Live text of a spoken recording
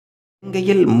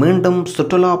இலங்கையில் மீண்டும்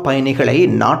சுற்றுலா பயணிகளை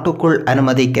நாட்டுக்குள்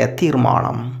அனுமதிக்க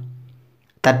தீர்மானம்.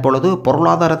 தற்பொழுது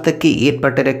பொருளாதாரத்துக்கு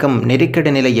ஏற்பட்டிருக்கும்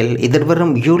நெருக்கடி நிலையில்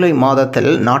எதிர்வரும் ஜூலை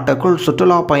மாதத்தில் நாட்டுக்குள்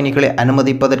சுற்றுலா பயணிகளை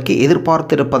அனுமதிப்பதற்கு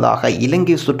எதிர்பார்த்திருப்பதாக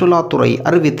இலங்கை சுற்றுலாத்துறை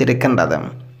அறிவித்திருக்கின்றது.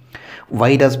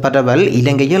 வைரஸ் பரவல்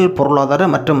இலங்கையில் பொருளாதார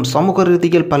மற்றும் சமூக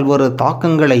ரீதியில் பல்வேறு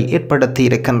தாக்கங்களை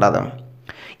ஏற்படுத்தியிருக்கின்றது.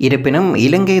 இருப்பினும்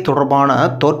இலங்கை தொடர்பான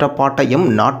தோற்றப்பாட்டையும்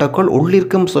நாட்டுக்குள்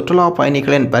உள்ளிருக்கும் சுற்றுலா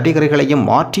பயணிகளின் வருகைகளையும்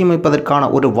மாற்றியமைப்பதற்கான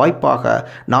ஒரு வாய்ப்பாக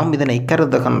நாம் இதனை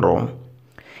கருதுகின்றோம்.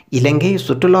 இலங்கை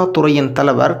சுற்றுலாத்துறையின்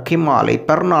தலைவர் கிமாலை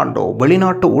பெர்னாண்டோ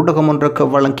வெளிநாட்டு ஊடகம் ஒன்றுக்கு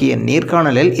வழங்கிய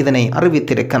நேர்காணலில் இதனை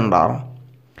அறிவித்திருக்கின்றார்.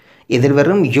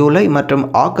 எதிர்வரும் ஜூலை மற்றும்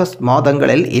ஆகஸ்ட்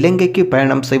மாதங்களில் இலங்கைக்கு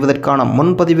பயணம் செய்வதற்கான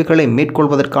முன்பதிவுகளை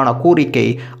மேற்கொள்வதற்கான கோரிக்கை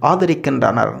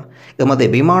ஆதரிக்கின்றனர். எமது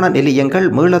விமான நிலையங்கள்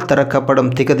மீளத்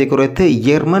திறக்கப்படும் திகதி குறித்து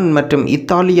ஜெர்மன் மற்றும்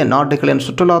இத்தாலிய நாடுகளின்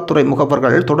சுற்றுலாத்துறை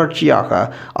முகவர்கள் தொடர்ச்சியாக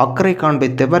அக்கறை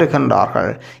காண்பித்து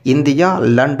வருகின்றார்கள். இந்தியா,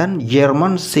 லண்டன்,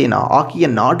 ஜெர்மன், சீனா ஆகிய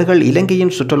நாடுகள்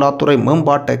இலங்கையின் சுற்றுலாத்துறை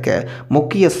மேம்பாட்டுக்கு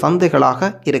முக்கிய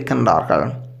சந்தைகளாக இருக்கின்றார்கள்.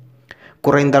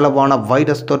 குறைந்தளவான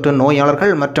வைரஸ் தொற்று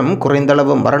நோயாளர்கள் மற்றும்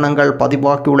குறைந்தளவு மரணங்கள்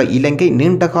பதிவாகியுள்ள இலங்கை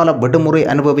நீண்டகால விடுமுறை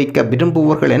அனுபவிக்க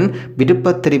விரும்புவோர்களின்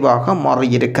விருப்பத் தெரிவாக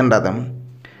மாறியிருக்கின்றது.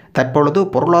 தற்பொழுது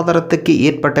பொருளாதாரத்துக்கு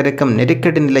ஏற்பட்டிருக்கும்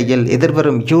நெருக்கடி நிலையில்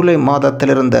எதிர்வரும் ஜூலை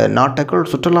மாதத்திலிருந்து நாட்டுக்குள்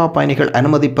சுற்றுலா பயணிகள்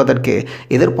அனுமதிப்பதற்கு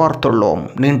எதிர்பார்த்துள்ளோம்.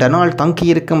 நீண்ட நாள்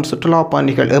தங்கியிருக்கும் சுற்றுலா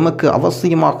பயணிகள் எமக்கு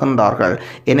அவசியமாகின்றார்கள்.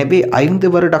 எனவே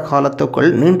 5 வருட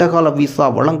காலத்துக்குள் நீண்டகால விசா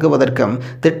வழங்குவதற்கும்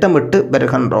திட்டமிட்டு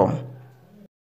வருகின்றோம்.